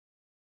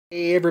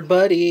Hey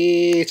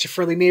everybody, it's your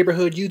friendly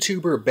neighborhood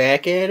YouTuber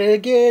back at it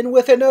again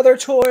with another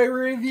toy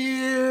review.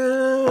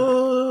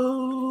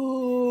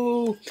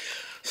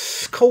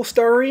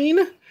 Co-starring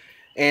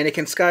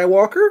Anakin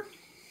Skywalker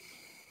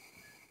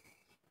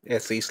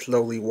as he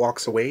slowly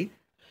walks away.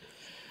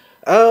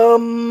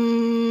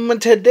 Today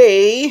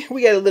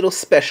we got a little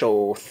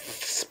special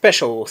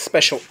for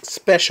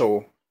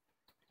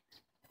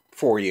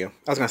you.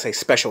 I was gonna say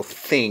special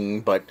thing,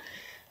 but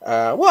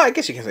well, I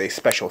guess you can say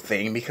special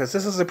thing because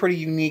this is a pretty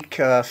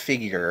unique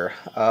figure.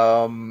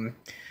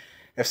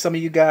 If some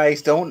of you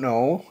guys don't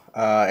know,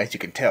 as you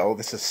can tell,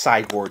 this is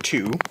Cygor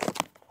 2.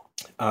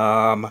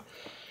 And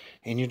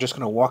you're just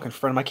going to walk in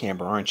front of my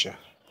camera, aren't you?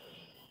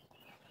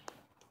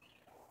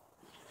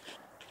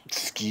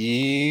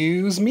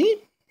 Excuse me?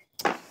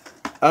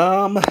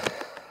 And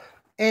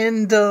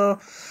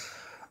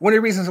one of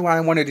the reasons why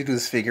I wanted to do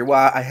this figure,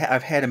 well,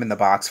 I've had him in the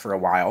box for a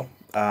while.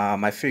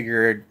 I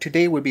figured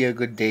today would be a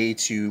good day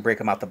to break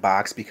him out the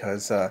box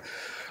because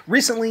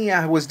recently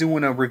I was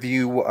doing a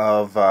review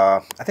of,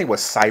 I think it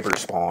was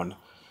Cyberspawn.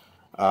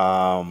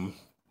 And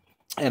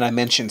I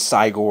mentioned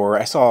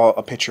Cygor. I saw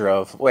a picture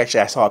of, well,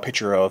 actually I saw a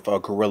picture of a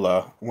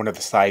gorilla, one of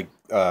the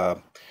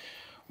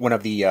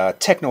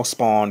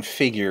Technospawn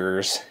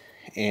figures,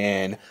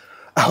 and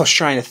I was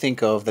trying to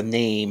think of the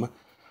name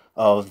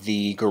of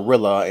the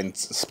gorilla in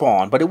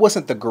Spawn, but it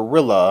wasn't the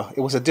gorilla.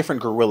 It was a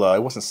different gorilla.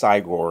 It wasn't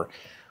Cygor.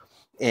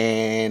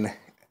 And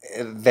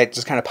that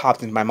just kind of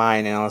popped into my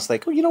mind, and I was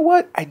like, oh, you know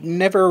what? I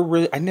never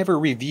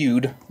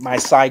reviewed my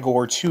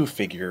Cygor 2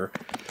 figure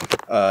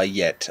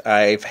yet.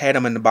 I've had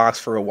him in the box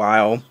for a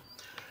while,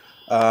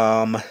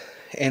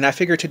 and I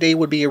figured today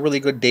would be a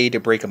really good day to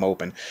break him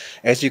open.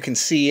 As you can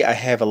see, I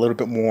have a little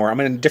bit more. I'm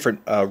in a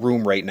different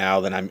room right now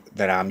than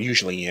I'm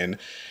usually in,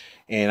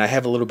 and I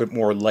have a little bit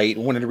more light.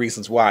 One of the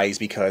reasons why is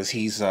because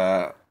he's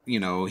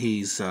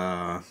he's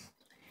a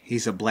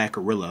black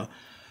gorilla.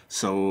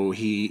 So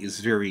he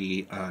is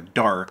very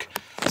dark.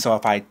 So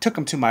if I took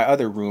him to my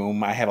other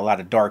room, I have a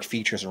lot of dark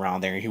features around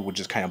there. He would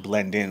just kind of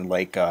blend in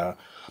like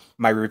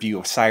my review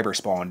of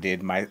Cyberspawn did.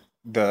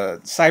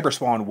 The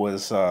Cyberspawn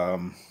was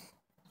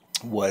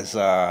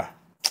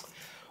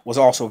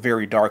also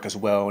very dark as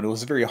well, and it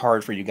was very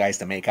hard for you guys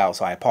to make out.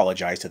 So I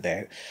apologize to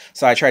that.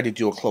 So I tried to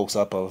do a close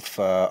up of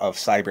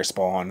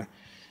Cyberspawn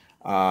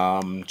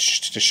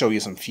to show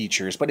you some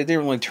features, but it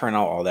didn't really turn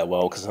out all that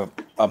well because of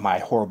my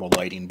horrible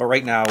lighting. But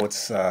right now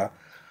it's the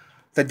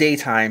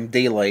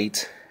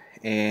daylight,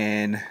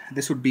 and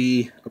this would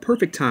be a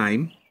perfect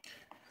time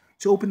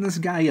to open this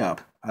guy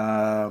up.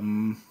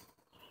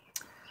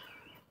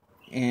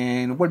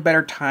 And what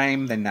better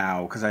time than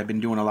now, because I've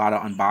been doing a lot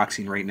of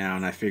unboxing right now,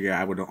 and I figured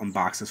I would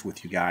unbox this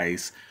with you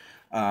guys.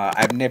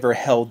 I've never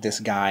held this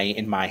guy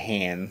in my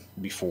hand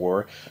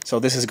before, so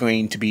this is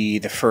going to be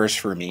the first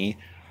for me.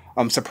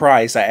 I'm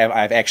surprised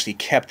I've actually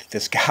kept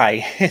this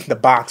guy in the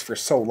box for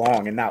so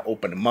long and not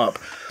opened him up.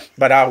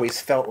 But I always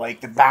felt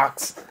like the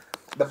box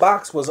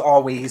was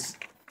always,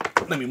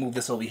 let me move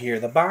this over here.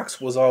 The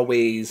box was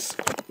always,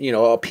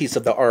 a piece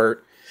of the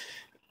art,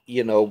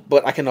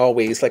 but I can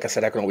always, like I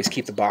said, I can always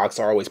keep the box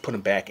or always put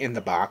him back in the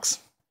box.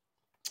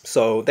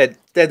 So that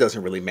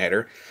doesn't really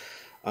matter.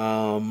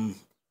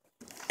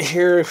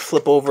 Here,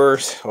 flip over,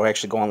 or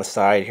actually go on the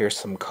side. Here's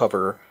some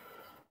cover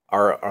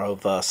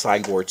of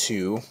Cygor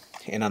 2.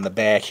 And on the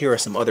back, here are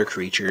some other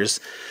creatures.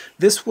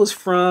 This was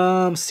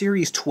from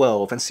Series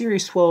 12, and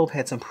Series 12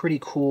 had some pretty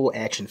cool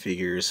action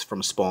figures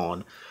from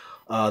Spawn.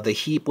 The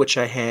Heap, which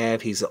I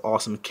have, he's an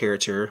awesome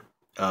character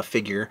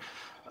figure.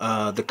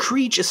 The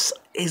Creech is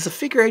a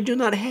figure I do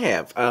not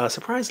have.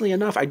 Surprisingly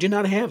enough, I do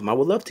not have him. I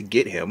would love to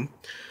get him.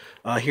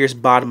 Here's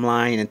Bottom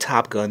Line and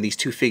Top Gun. These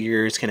two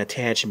figures can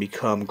attach and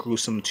become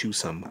Gruesome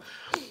Twosome,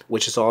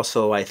 which is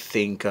also, I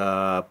think,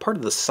 part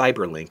of the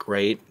Cyberlink,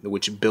 right?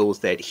 Which builds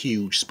that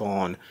huge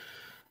Spawn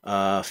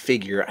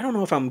figure. I don't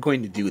know if I'm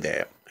going to do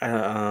that.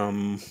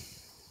 I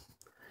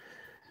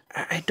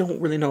don't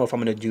really know if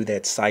I'm going to do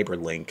that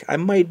Cyberlink. I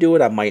might do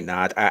it, I might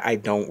not. I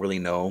don't really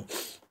know.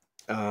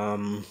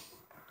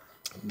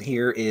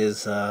 Here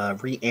is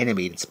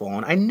reanimated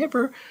Spawn. I've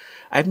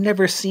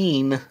never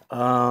seen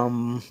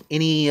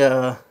any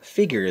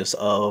figures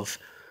of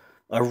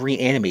a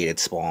reanimated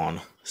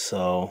Spawn.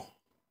 So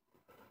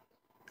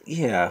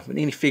yeah,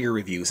 any figure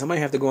reviews. I might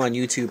have to go on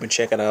YouTube and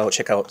check it out.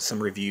 Check out some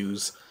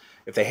reviews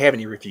if they have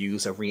any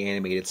reviews of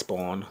reanimated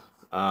Spawn.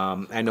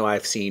 I know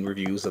I've seen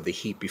reviews of the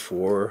Heap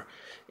before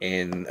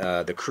and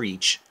the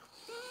Creech.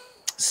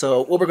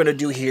 So what we're going to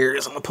do here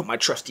is I'm going to put my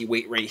trusty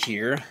weight right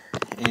here.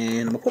 And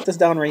I'm going to put this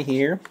down right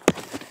here.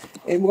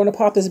 And we're going to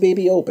pop this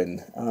baby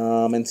open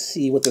and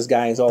see what this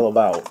guy is all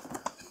about.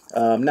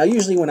 Now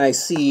usually when I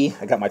see,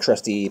 I got my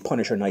trusty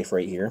Punisher knife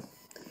right here.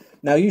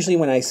 Now usually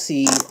when I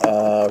see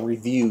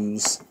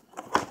reviews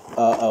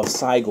of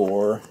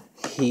Cygor,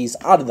 he's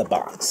out of the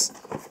box.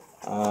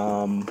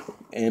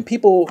 And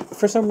people,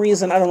 for some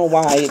reason, I don't know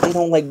why, they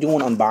don't like doing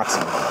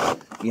unboxing.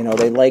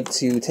 They like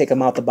to take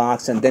them out the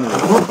box and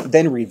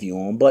then review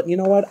them. But you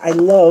know what? I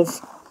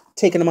love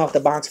taking them out the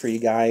box for you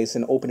guys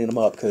and opening them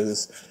up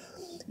because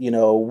you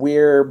know,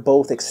 we're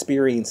both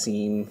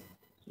experiencing,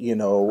 you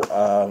know,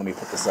 let me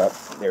put this up.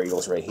 There he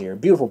goes right here.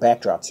 Beautiful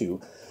backdrop,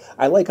 too.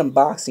 I like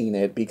unboxing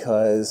it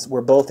because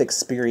we're both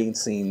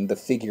experiencing the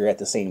figure at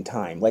the same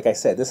time. Like I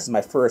said, this is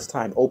my first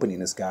time opening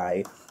this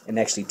guy and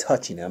actually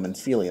touching him and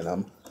feeling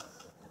him.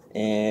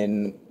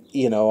 And,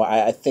 you know,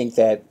 I think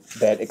that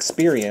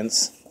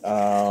experience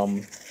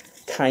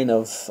kind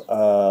of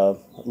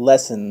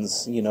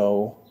lessens, you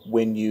know,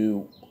 when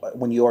you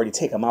already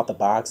take him out the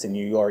box and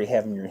you already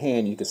have him in your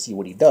hand, you can see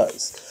what he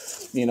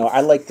does. You know,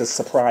 I like the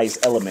surprise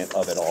element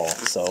of it all.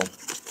 So,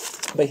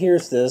 but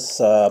here's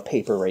this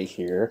paper right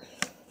here.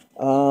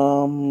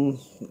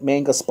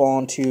 Manga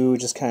Spawn 2,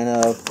 just kind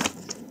of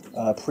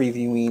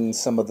previewing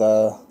some of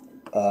the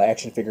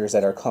action figures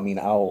that are coming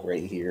out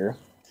right here.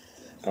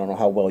 I don't know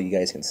how well you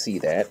guys can see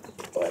that,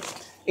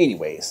 but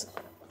anyways,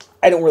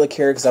 I don't really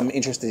care because I'm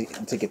interested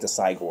to get the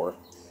Cygor.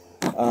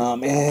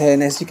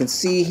 And as you can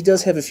see, he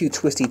does have a few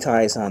twisty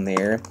ties on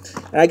there,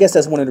 and I guess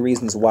that's one of the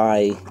reasons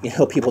why, you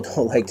know, people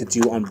don't like to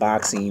do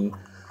unboxing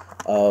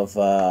of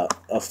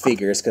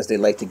figures, because they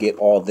like to get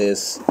all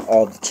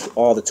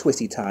the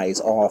twisty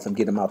ties off and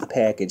get them out the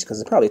package, because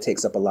it probably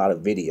takes up a lot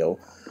of video.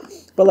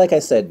 But like I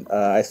said,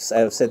 I've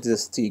said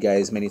this to you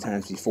guys many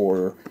times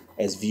before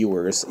as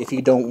viewers. If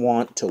you don't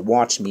want to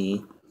watch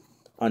me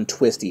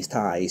untwist these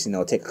ties, you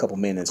know, take a couple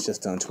minutes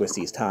just to untwist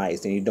these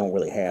ties, then you don't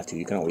really have to.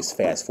 You can always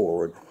fast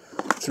forward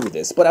through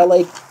this. But I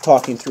like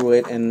talking through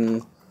it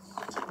and,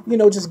 you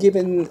know, just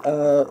giving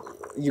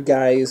you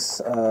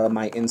guys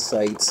my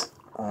insights,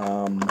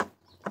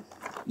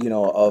 you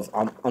know, of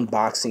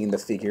unboxing the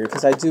figure,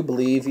 because I do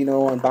believe, you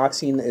know,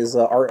 unboxing is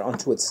art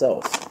unto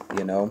itself,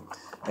 you know.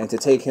 And to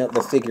take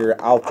the figure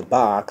out the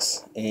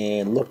box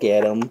and look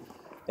at him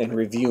and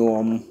review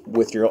them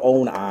with your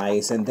own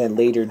eyes, and then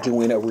later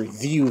doing a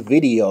review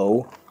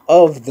video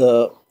of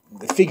the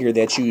figure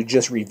that you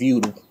just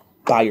reviewed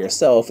by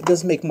yourself, it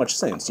doesn't make much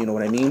sense, you know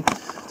what I mean?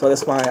 So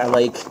that's why I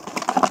like,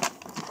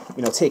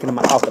 you know, taking them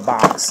out the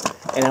box,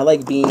 and I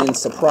like being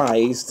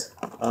surprised,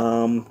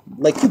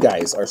 like you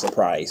guys are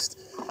surprised,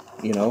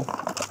 you know?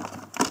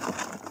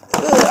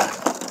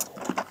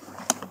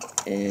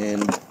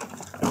 And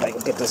if I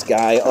can get this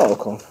guy, oh,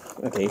 cool.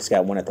 Okay, he's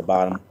got one at the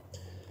bottom.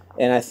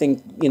 And I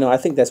think, you know, I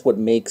think that's what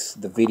makes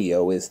the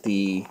video, is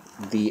the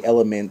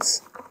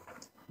elements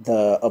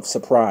of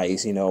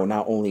surprise, you know,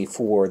 not only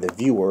for the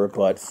viewer,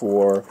 but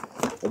for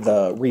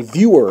the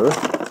reviewer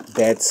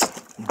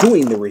that's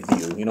doing the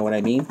review, you know what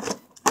I mean?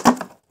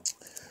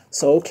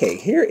 So, okay,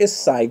 here is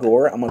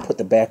Cygor. I'm going to put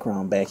the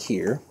background back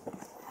here.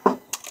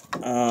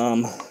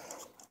 And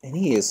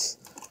he is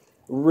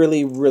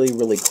really, really,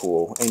 really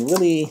cool. And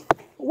really,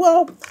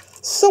 well,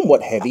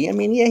 somewhat heavy. I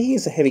mean, yeah,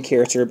 he's a heavy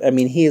character. I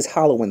mean, he is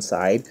hollow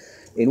inside.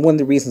 And one of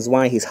the reasons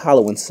why he's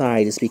hollow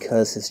inside is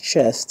because his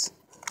chest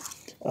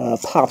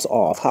pops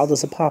off. How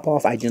does it pop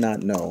off? I do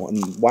not know.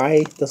 And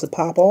why does it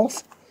pop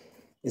off?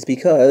 It's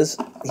because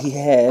he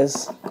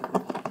has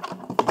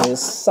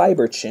this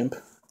cyber chimp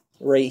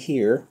right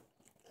here.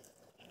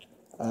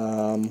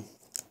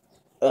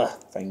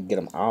 If I can get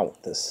him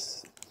out,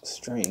 this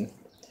string.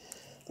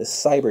 This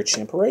cyber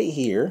chimp right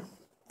here,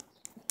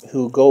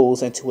 who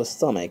goes into his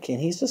stomach, and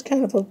he's just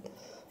kind of a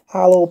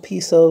hollow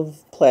piece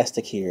of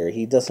plastic here.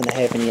 He doesn't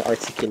have any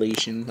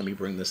articulation. Let me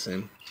bring this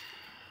in.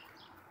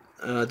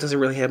 Doesn't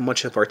really have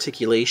much of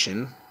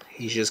articulation.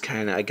 He just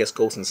kind of, I guess,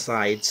 goes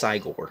inside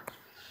Cygor.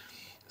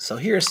 So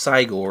here's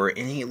Cygor,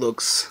 and he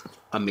looks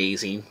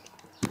amazing,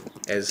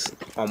 as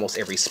almost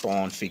every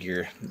Spawn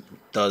figure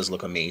does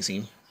look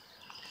amazing.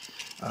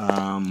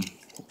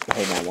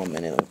 Hold on 1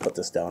 minute. Let me put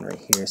this down right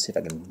here. See if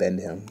I can bend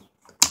him.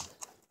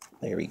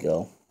 There we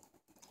go.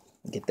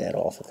 Get that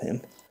off of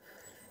him.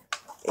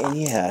 And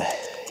yeah,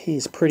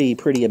 he's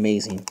pretty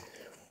amazing.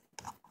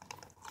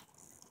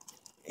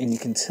 And you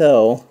can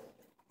tell,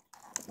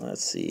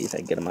 let's see if I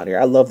can get him out here.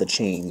 I love the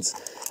chains.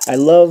 I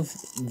love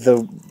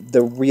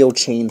the real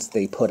chains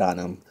they put on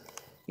him.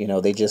 You know,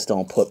 they just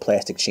don't put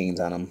plastic chains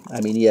on him.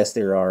 I mean, yes,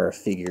 there are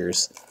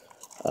figures,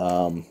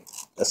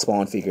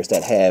 Spawn figures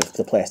that have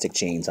the plastic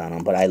chains on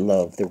them, but I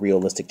love the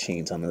realistic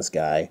chains on this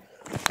guy.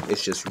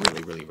 It's just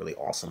really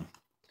awesome.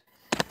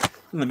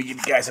 Let me give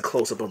you guys a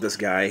close-up of this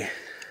guy.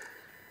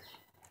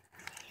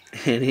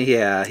 And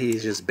yeah,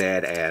 he's just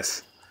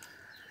badass.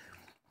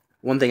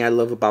 One thing I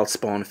love about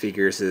Spawn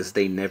figures is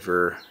they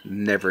never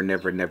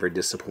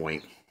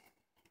disappoint.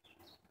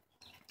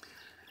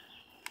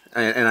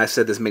 And I've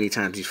said this many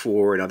times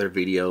before in other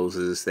videos,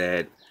 is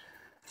that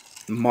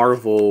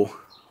Marvel,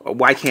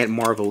 why can't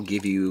Marvel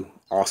give you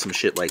awesome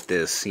shit like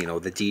this? You know,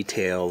 the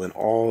detail and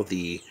all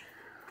the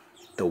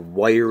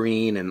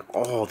wiring and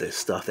all this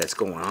stuff that's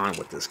going on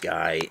with this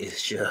guy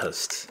is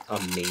just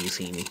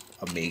amazing.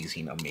 Let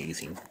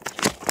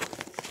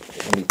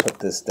me put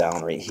this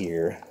down right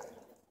here.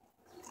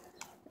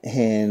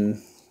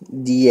 And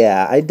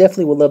yeah, I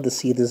definitely would love to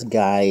see this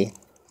guy.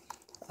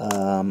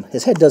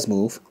 His head does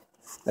move.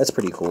 That's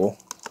pretty cool.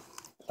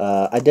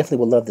 I definitely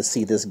would love to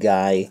see this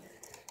guy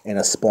in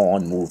a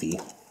Spawn movie.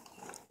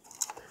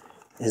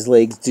 His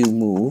legs do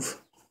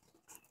move.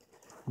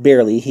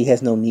 Barely. He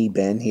has no knee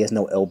bend. He has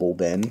no elbow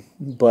bend.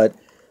 But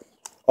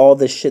all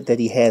the shit that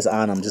he has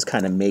on him just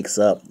kind of makes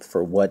up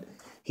for what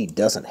he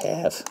doesn't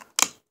have.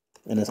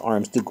 And his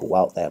arms do go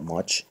out that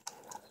much.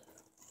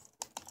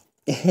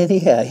 And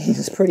yeah,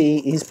 he's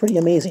pretty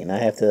amazing. I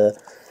have to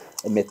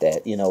admit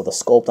that. You know, the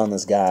sculpt on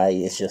this guy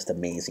is just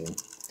amazing.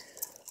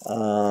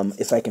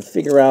 If I can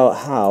figure out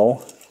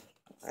how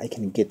I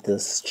can get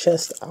this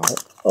chest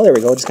out. Oh, there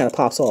we go. It just kind of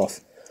pops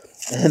off.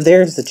 And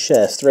there's the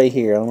chest right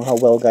here. I don't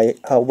know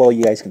how well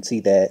you guys can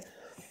see that.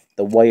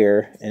 The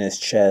wire in his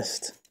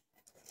chest.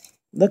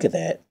 Look at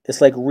that.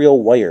 It's like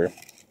real wire.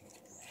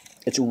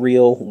 It's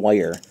real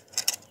wire.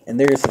 And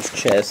there's his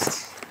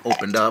chest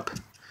opened up.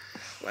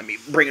 Let me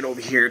bring it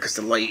over here because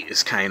the light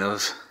is kind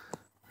of...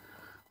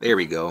 There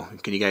we go.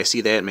 Can you guys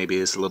see that? Maybe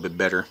it's a little bit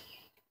better.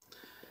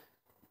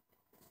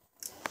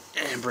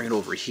 And bring it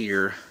over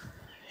here.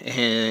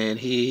 And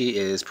he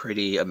is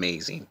pretty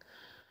amazing.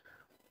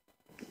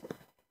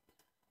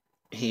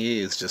 He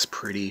is just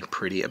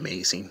pretty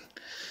amazing.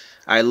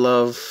 I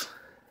love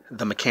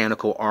the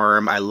mechanical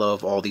arm. I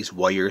love all these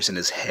wires in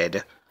his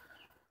head.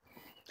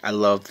 I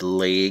love the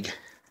leg.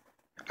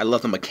 I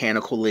love the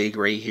mechanical leg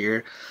right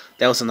here.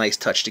 That was a nice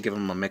touch to give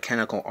him a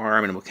mechanical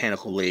arm and a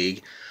mechanical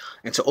leg.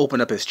 And to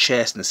open up his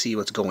chest and see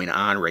what's going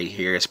on right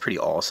here is pretty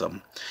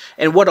awesome.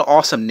 And what an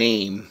awesome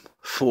name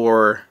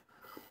for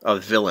a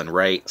villain,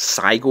 right?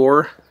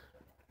 Cygor?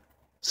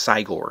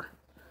 Cygor.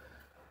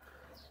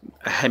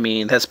 I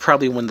mean, that's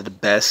probably one of the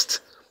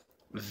best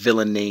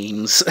villain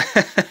names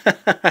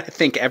I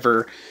think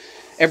ever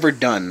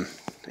done,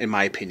 in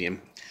my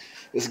opinion.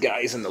 This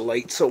guy's in the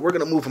light, so we're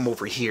going to move him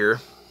over here.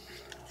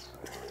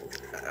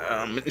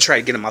 And try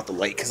to get him out the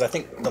light, because I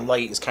think the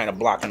light is kind of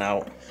blocking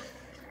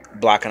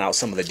out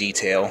some of the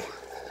detail.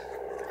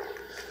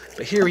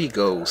 But here he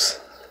goes.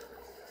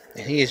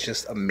 And he is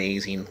just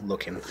amazing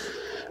looking.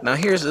 Now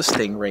here's this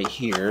thing right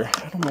here.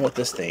 I don't know what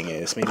this thing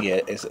is. Maybe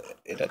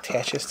it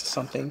attaches to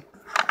something.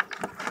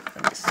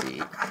 Let me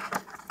see.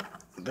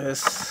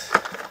 This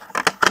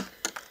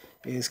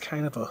is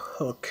kind of a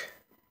hook.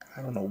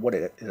 I don't know what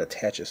it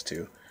attaches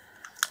to.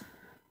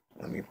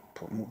 Let me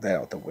move that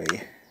out the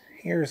way.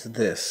 Here's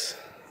this.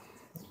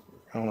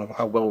 I don't know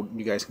how well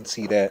you guys can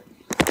see that.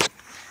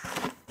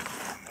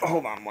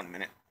 Hold on 1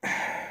 minute.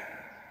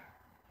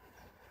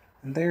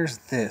 And there's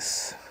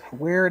this.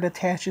 Where it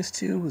attaches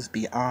to is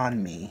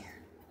beyond me.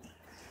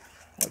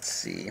 Let's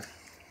see.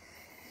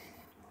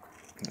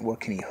 What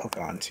can he hook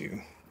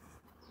onto?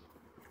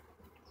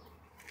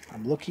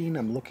 I'm looking.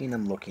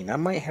 I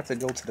might have to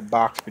go to the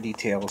box for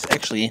details.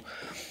 Actually,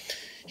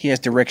 he has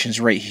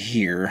directions right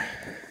here.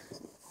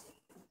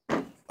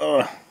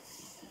 Ugh.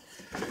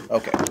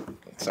 Okay.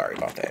 Sorry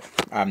about that.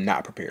 I'm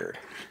not prepared.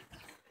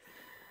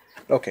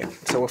 Okay,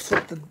 so we'll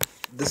flip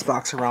this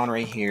box around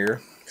right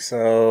here.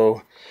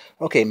 So,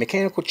 okay,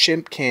 mechanical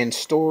chimp can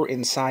store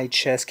inside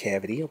chest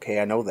cavity. Okay,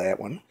 I know that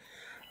one.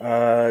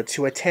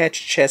 To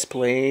attach chest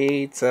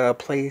plates,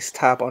 place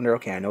top under.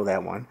 Okay, I know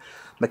that one.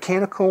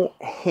 Mechanical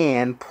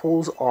hand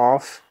pulls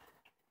off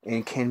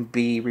and can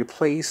be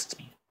replaced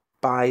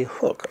by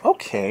hook.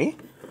 Okay,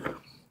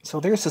 so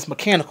there's this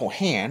mechanical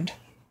hand.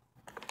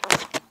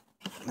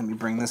 Let me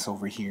bring this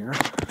over here.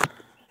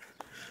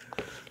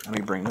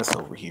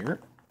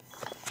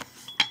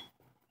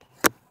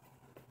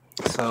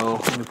 So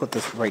let me put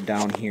this right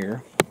down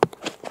here.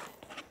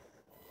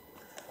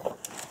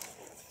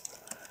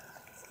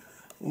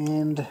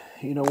 And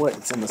you know what?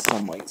 It's in the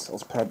sunlight, so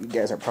it's probably, you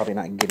guys are probably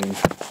not getting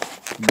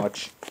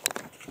much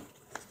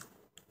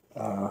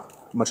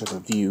of a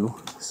view.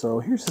 So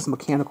here's this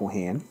mechanical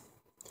hand.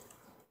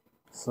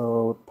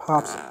 So it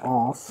pops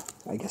off.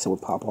 I guess it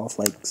would pop off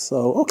like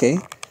so. Okay.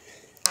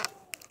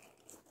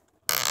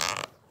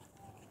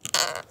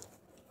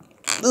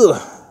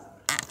 Ugh.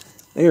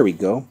 There we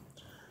go.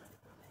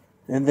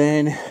 And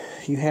then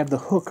you have the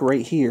hook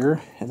right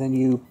here, and then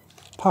you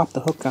pop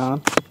the hook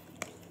on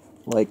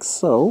like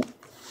so.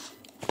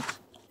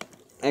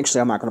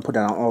 Actually, I'm not going to put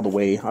that on all the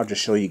way. I'll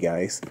just show you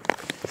guys.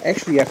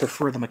 Actually, I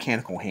prefer the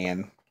mechanical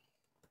hand.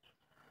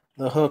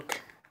 The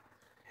hook,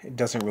 it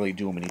doesn't really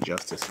do him any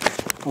justice.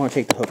 I want to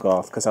take the hook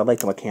off because I like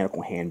the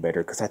mechanical hand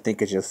better, because I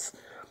think it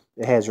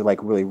has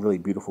like really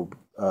beautiful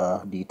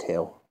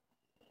detail.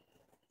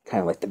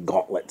 Kind of like the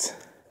gauntlet.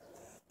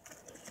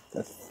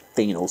 The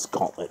Thanos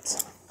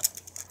gauntlet.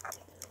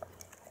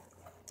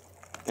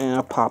 And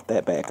I'll pop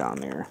that back on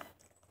there.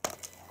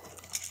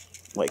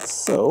 Like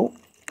so.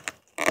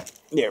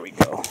 There we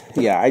go.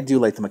 Yeah, I do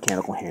like the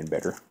mechanical hand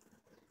better.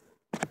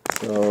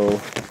 So,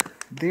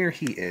 there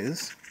he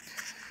is.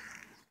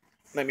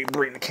 Let me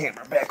bring the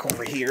camera back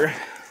over here.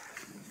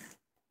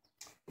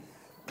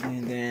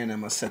 And then I'm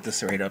going to set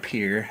this right up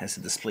here as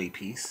a display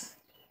piece.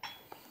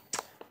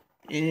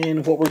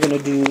 And what we're going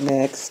to do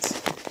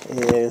next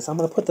is I'm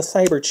going to put the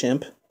Cyber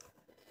Chimp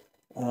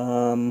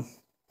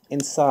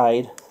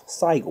inside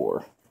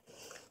Cygor.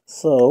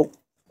 So,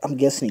 I'm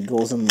guessing he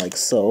goes in like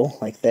so,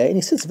 like that. And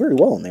he sits very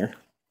well in there.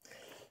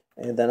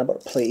 And then I'm going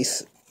to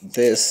place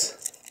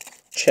this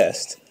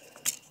chest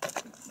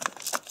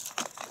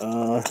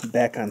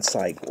back on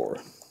Cygor.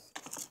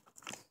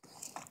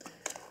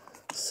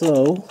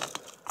 So,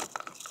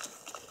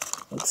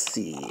 let's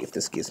see if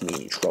this gives me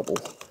any trouble.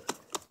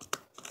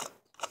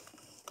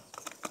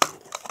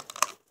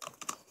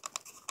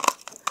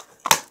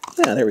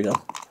 Yeah, there we go.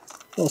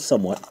 Well,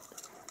 somewhat.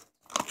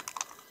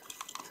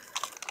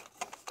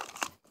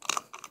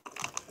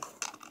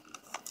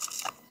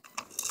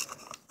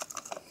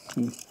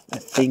 I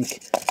think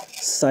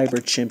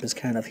Cyberchimp is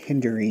kind of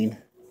hindering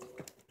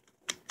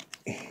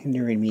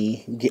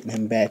me getting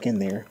him back in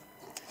there.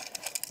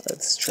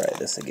 Let's try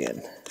this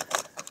again.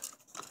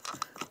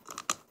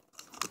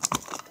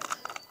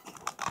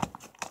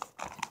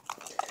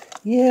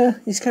 Yeah,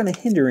 he's kind of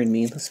hindering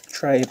me. Let's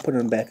try putting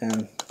him back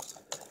on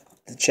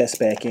the chest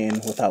back in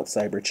without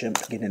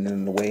Cyberchimp getting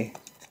in the way.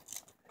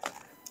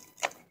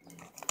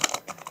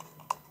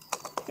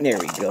 There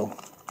we go.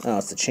 Oh,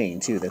 it's the chain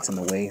too that's in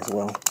the way as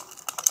well.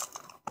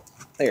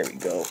 There we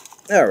go.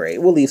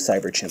 Alright, we'll leave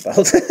Cyberchimp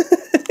out.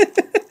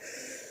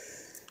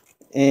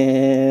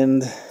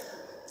 And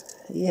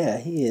yeah,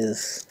 he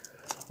is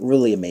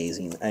really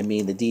amazing. I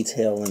mean, the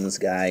detail in this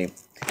guy.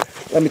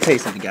 Let me tell you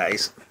something,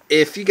 guys.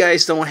 If you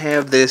guys don't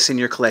have this in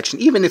your collection,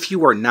 even if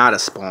you are not a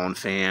Spawn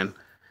fan,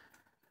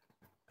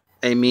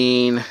 I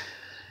mean,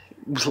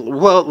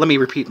 well, let me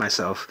repeat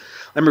myself.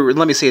 Let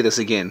me say this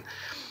again.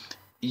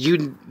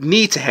 You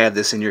need to have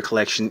this in your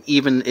collection,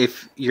 even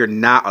if you're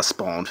not a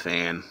Spawn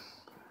fan.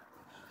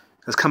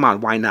 Because come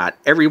on, why not?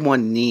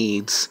 Everyone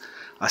needs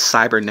a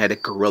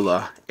cybernetic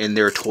gorilla in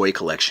their toy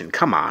collection.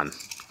 Come on.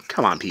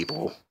 Come on,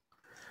 people.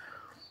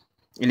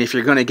 And if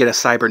you're going to get a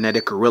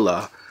cybernetic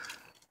gorilla,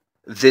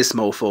 this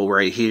mofo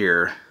right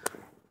here,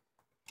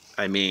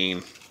 I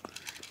mean,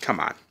 come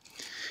on.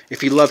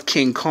 If you love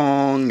King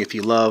Kong, if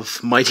you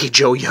love Mighty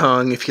Joe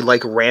Young, if you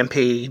like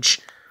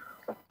Rampage,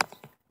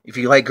 if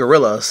you like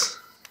gorillas,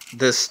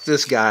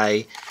 this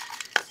guy,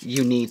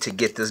 you need to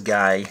get this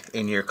guy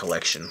in your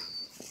collection.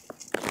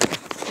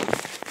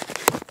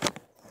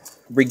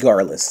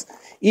 Regardless,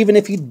 even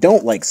if you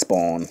don't like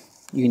Spawn,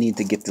 you need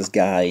to get this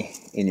guy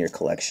in your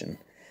collection.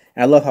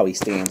 And I love how he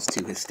stands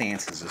too. His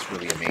stance is just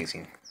really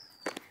amazing.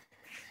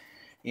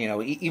 You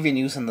know, even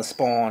using the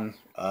Spawn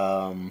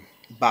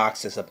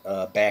box as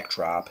a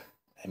backdrop,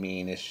 I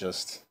mean, it's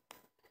just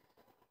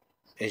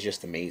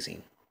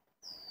amazing.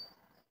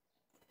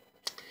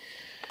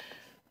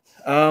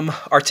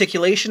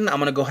 Articulation, I'm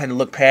gonna go ahead and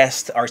look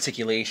past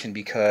articulation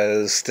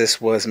because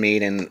this was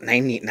made in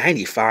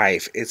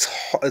 95. It's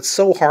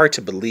so hard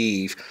to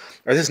believe.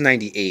 Or this is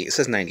 98. It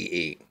says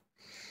 98.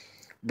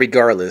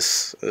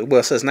 Regardless, well,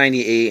 it says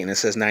 98 and it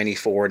says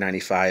 94,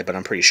 95, but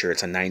I'm pretty sure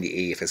it's a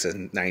 98 if it says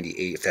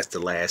 98, if that's the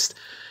last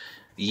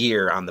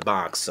year on the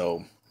box.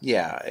 So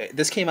yeah,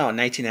 this came out in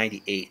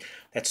 1998.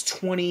 That's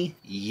 20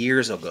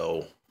 years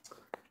ago.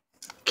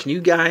 Can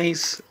you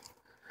guys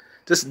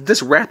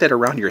just wrap that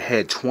around your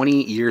head?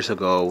 20 years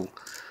ago,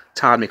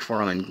 Todd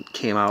McFarlane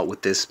came out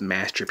with this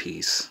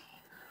masterpiece.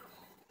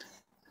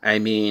 I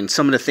mean,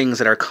 some of the things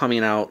that are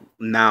coming out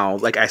now,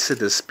 like I said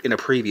this in a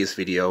previous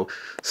video,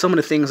 some of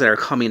the things that are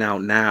coming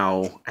out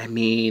now, I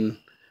mean,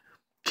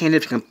 can't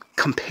even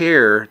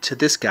compare to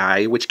this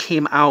guy, which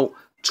came out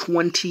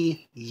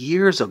 20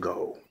 years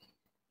ago.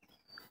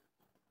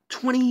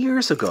 20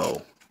 years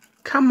ago.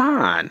 Come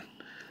on.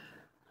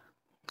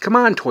 Come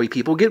on, toy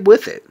people, get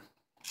with it.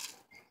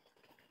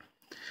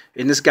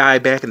 And this guy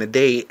back in the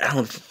day, I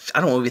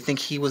don't even think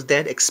he was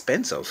that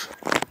expensive.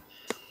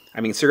 I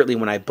mean, certainly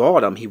when I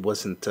bought him, he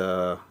wasn't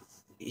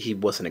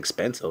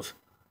expensive.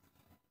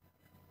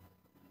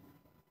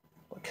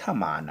 But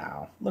come on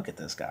now, look at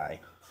this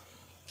guy.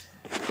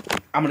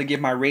 I'm gonna give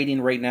my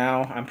rating right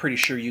now. I'm pretty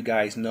sure you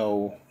guys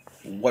know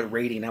what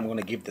rating I'm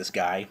gonna give this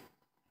guy.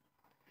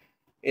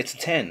 It's a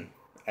 10.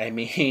 I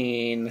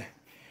mean,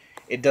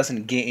 it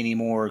doesn't get any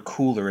more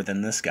cooler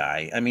than this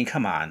guy. I mean,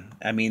 come on.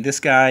 I mean, this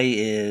guy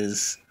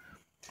is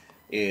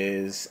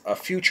a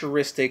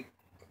futuristic,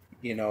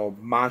 you know,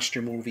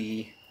 monster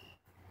movie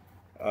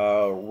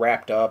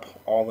wrapped up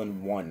all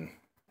in one.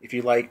 If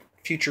you like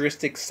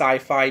futuristic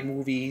sci-fi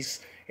movies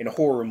and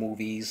horror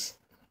movies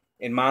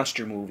and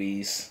monster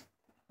movies,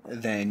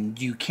 then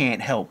you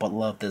can't help but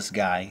love this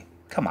guy.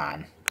 Come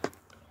on.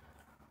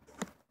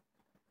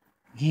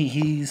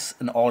 He's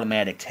an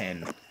automatic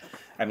 10.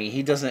 I mean,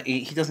 he doesn't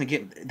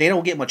get, they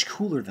don't get much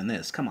cooler than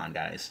this. Come on,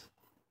 guys.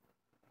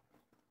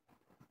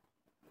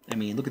 I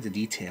mean, look at the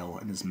detail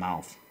in his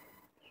mouth.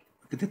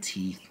 Look at the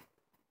teeth.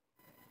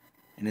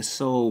 And it's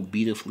so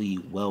beautifully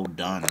well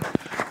done.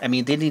 I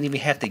mean, they didn't even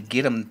have to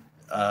get him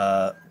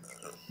to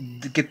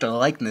get the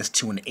likeness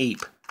to an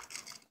ape,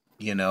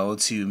 you know,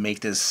 to make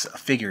this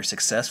figure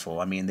successful.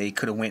 I mean, they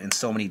could have went in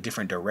so many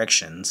different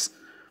directions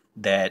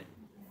that,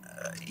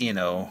 you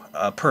know,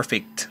 a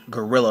perfect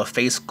gorilla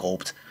face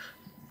sculpt,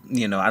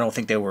 you know, I don't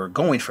think they were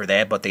going for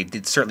that, but they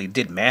certainly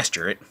did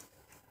master it.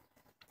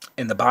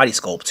 And the body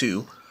sculpt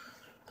too,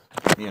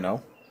 you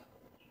know.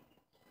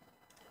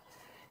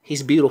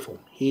 He's beautiful.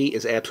 He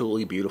is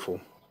absolutely beautiful.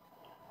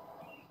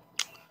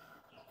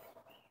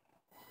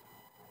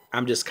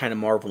 I'm just kind of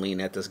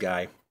marveling at this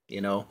guy, you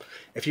know.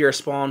 If you're a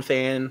Spawn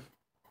fan,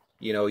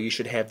 you know, you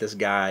should have this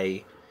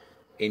guy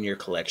in your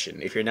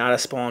collection. If you're not a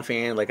Spawn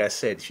fan, like I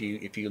said,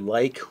 if you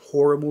like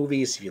horror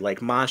movies, if you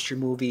like monster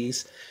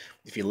movies,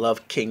 if you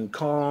love King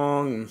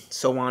Kong, and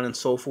so on and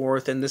so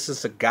forth, and this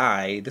is a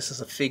guy, this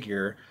is a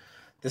figure,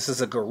 this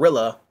is a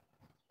gorilla,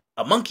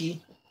 a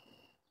monkey,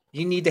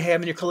 you need to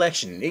have in your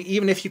collection.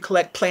 Even if you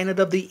collect Planet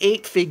of the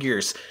Apes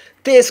figures,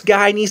 this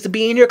guy needs to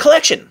be in your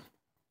collection.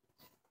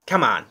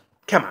 Come on,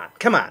 come on,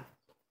 come on.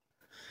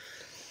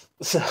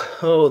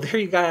 So there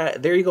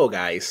you go,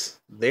 guys.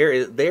 There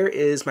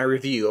is my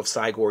review of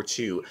Cygor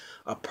 2.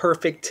 A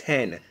perfect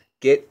 10.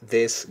 Get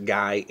this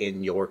guy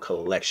in your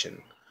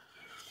collection.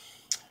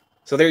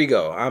 So there you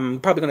go. I'm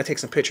probably going to take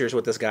some pictures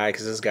with this guy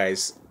because this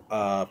guy's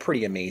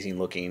pretty amazing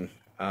looking.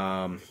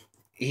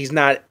 He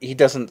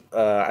doesn't,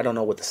 I don't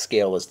know what the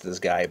scale is to this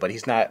guy, but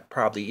he's not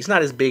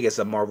as big as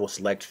a Marvel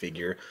Select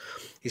figure.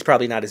 He's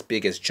probably not as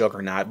big as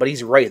Juggernaut, but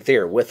he's right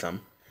there with him.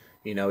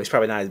 You know, he's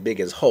probably not as big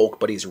as Hulk,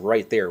 but he's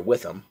right there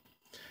with him.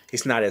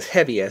 He's not as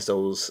heavy as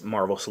those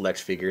Marvel Select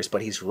figures,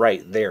 but he's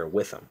right there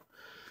with them.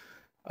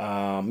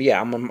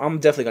 Yeah, I'm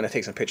definitely going to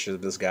take some pictures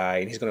of this guy,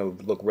 and he's going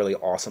to look really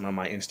awesome on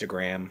my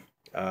Instagram.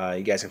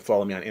 You guys can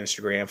follow me on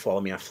Instagram, follow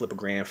me on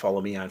Flipagram,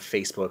 follow me on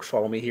Facebook,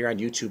 follow me here on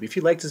YouTube. If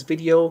you like this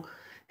video,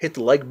 hit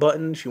the like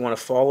button if you want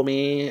to follow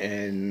me,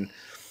 and,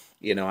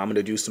 you know, I'm going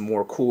to do some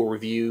more cool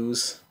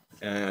reviews.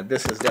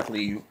 This is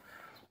definitely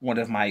one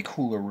of my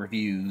cooler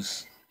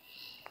reviews.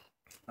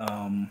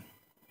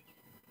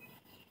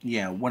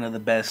 Yeah, one of the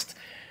best,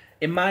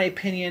 in my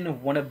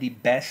opinion, one of the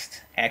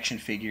best action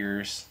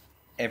figures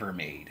ever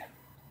made.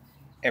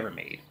 Ever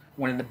made.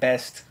 One of the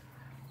best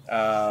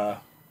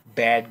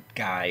bad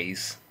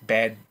guys,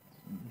 bad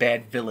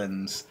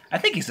villains. I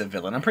think he's a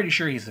villain. I'm pretty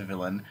sure he's a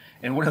villain.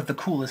 And one of the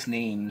coolest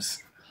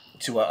names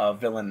to a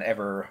villain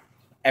ever,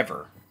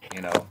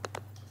 you know.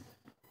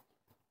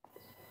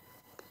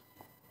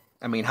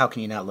 I mean, how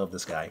can you not love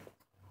this guy?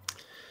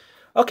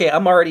 Okay,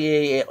 I'm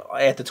already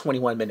at the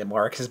 21-minute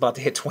mark. It's about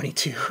to hit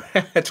 22.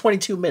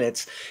 22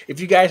 minutes. If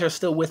you guys are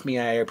still with me,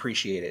 I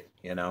appreciate it,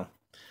 you know.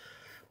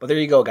 But there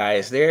you go,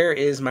 guys. There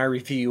is my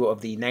review of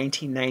the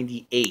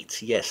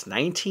 1998, yes,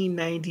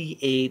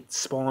 1998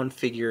 Spawn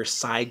figure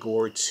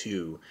Cygor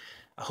 2.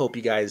 I hope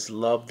you guys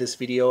love this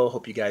video. I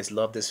hope you guys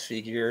love this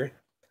figure.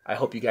 I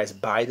hope you guys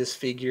buy this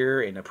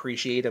figure and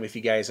appreciate them. If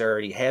you guys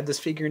already have this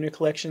figure in your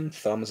collection,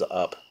 thumbs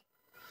up.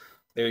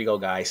 There you go,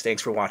 guys.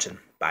 Thanks for watching.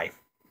 Bye.